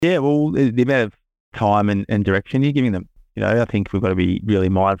Yeah, well, the amount of time and direction you're giving them. I think we've got to be really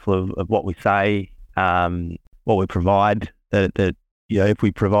mindful of what we say, what we provide. That if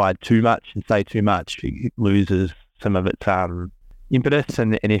we provide too much and say too much, it loses some of its impetus.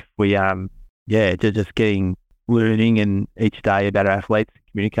 And if we just learning and each day about our athletes,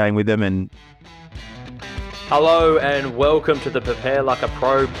 communicating with them. And hello and welcome to the Prepare Like a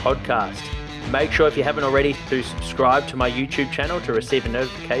Pro podcast. Make sure if you haven't already to subscribe to my YouTube channel to receive a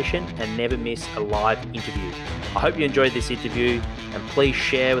notification and never miss a live interview. I hope you enjoyed this interview and please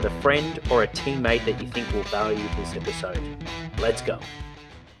share with a friend or a teammate that you think will value this episode. Let's go.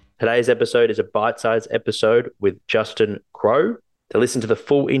 Today's episode is a bite-sized episode with Justin Crowe. To listen to the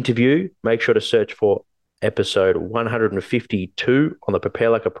full interview, make sure to search for episode 152 on the Prepare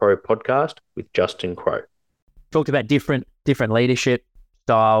Like a Pro podcast with Justin Crowe. Talked about different leadership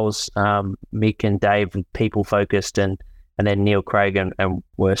styles. Mick and Dave were people focused, and then Neil, Craig, and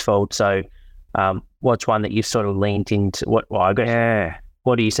Worsfold. So, what's one that you've sort of leaned into? What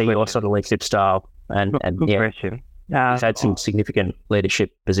do you see your sort of leadership style? And good question. You've had some significant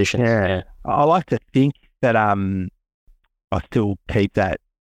leadership positions. Yeah. I like to think that I still keep that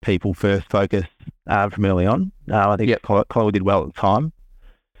people first focus from early on. I think Chloe did well at the time.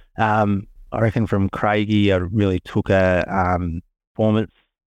 I reckon from Craigie, I really took a performance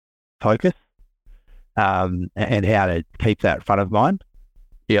focus and how to keep that front of mind.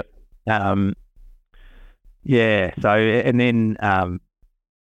 Yep. So, and then,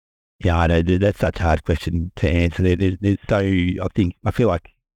 I know that's such a hard question to answer. I feel like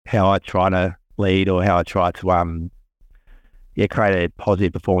how I try to lead or how I try to, create a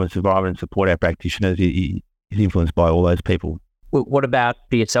positive performance environment and support our practitioners is influenced by all those people. What about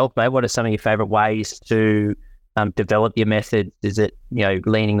for yourself, mate? What are some of your favourite ways to develop your method? Is it,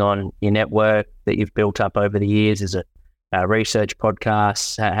 leaning on your network that you've built up over the years? Is it research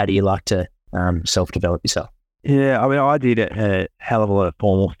podcasts? How do you like to self-develop yourself? Yeah, I mean, I did a hell of a lot of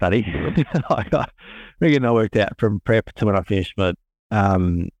formal study. I reckon I worked out from prep to when I finished my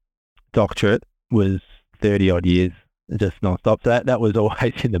doctorate was 30-odd years, just non-stop. So that was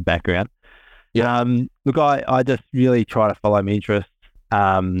always in the background. Yeah. Look, I just really try to follow my interests.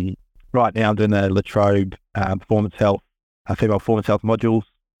 Right now I'm doing the Latrobe performance health, female performance health modules,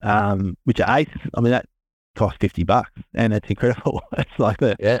 which are ACE. I mean, that costs $50 and it's incredible. It's like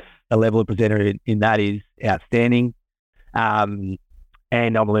the level of presenter in that is outstanding. And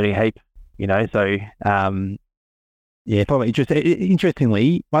I'm learning a heap, so probably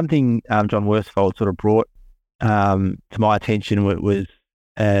interestingly, one thing John Worsfold sort of brought to my attention was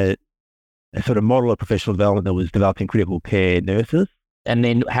a sort of model of professional development that was developing critical care nurses. And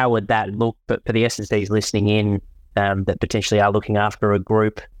then how would that look? But for the SSDs listening in that potentially are looking after a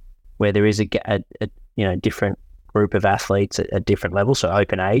group where there is a different group of athletes at different levels, so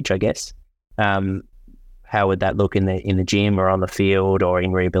open age, I guess. How would that look in the gym or on the field or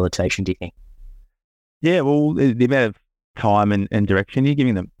in rehabilitation, do you think? Yeah, well, the amount of time and direction you're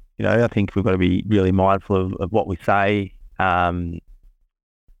giving them. I think we've got to be really mindful of what we say,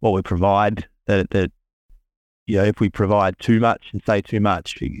 what we provide. That if we provide too much and say too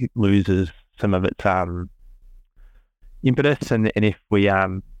much, it loses some of its impetus. And if we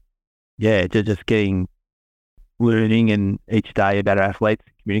just learning and each day about our athletes,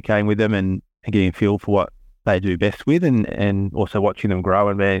 communicating with them and getting a feel for what they do best with, and also watching them grow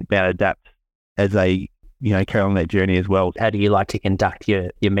and being able to adapt as they carry on their journey as well. How do you like to conduct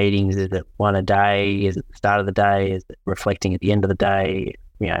your meetings? Is it one a day? Is it the start of the day? Is it reflecting at the end of the day?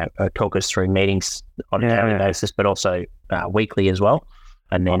 Talk us through meetings on a daily basis, but also weekly as well.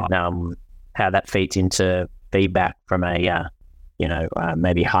 And then how that feeds into feedback from a,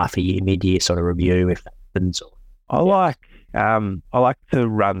 maybe half a year, mid-year sort of review if that happens. I like to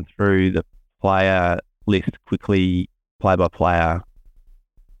run through the player list quickly, player by player,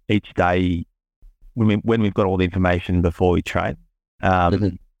 each day when we've got all the information before we train.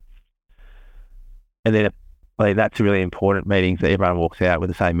 And then that's a really important meeting, so everyone walks out with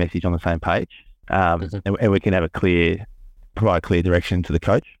the same message on the same page, and we can have provide clear direction to the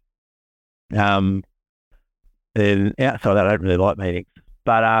coach. And outside of that, I don't really like meetings,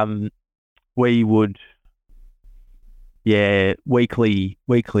 but we would, weekly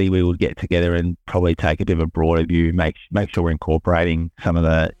we would get together and probably take a bit of a broader view, make sure we're incorporating some of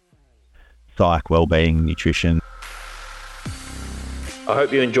the psych, wellbeing, nutrition. I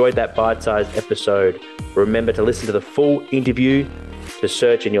hope you enjoyed that bite-sized episode. Remember to listen to the full interview, to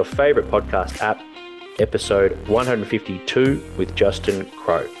search in your favourite podcast app, episode 152 with Justin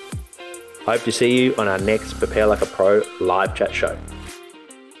Crowe. I hope to see you on our next Prepare Like a Pro live chat show.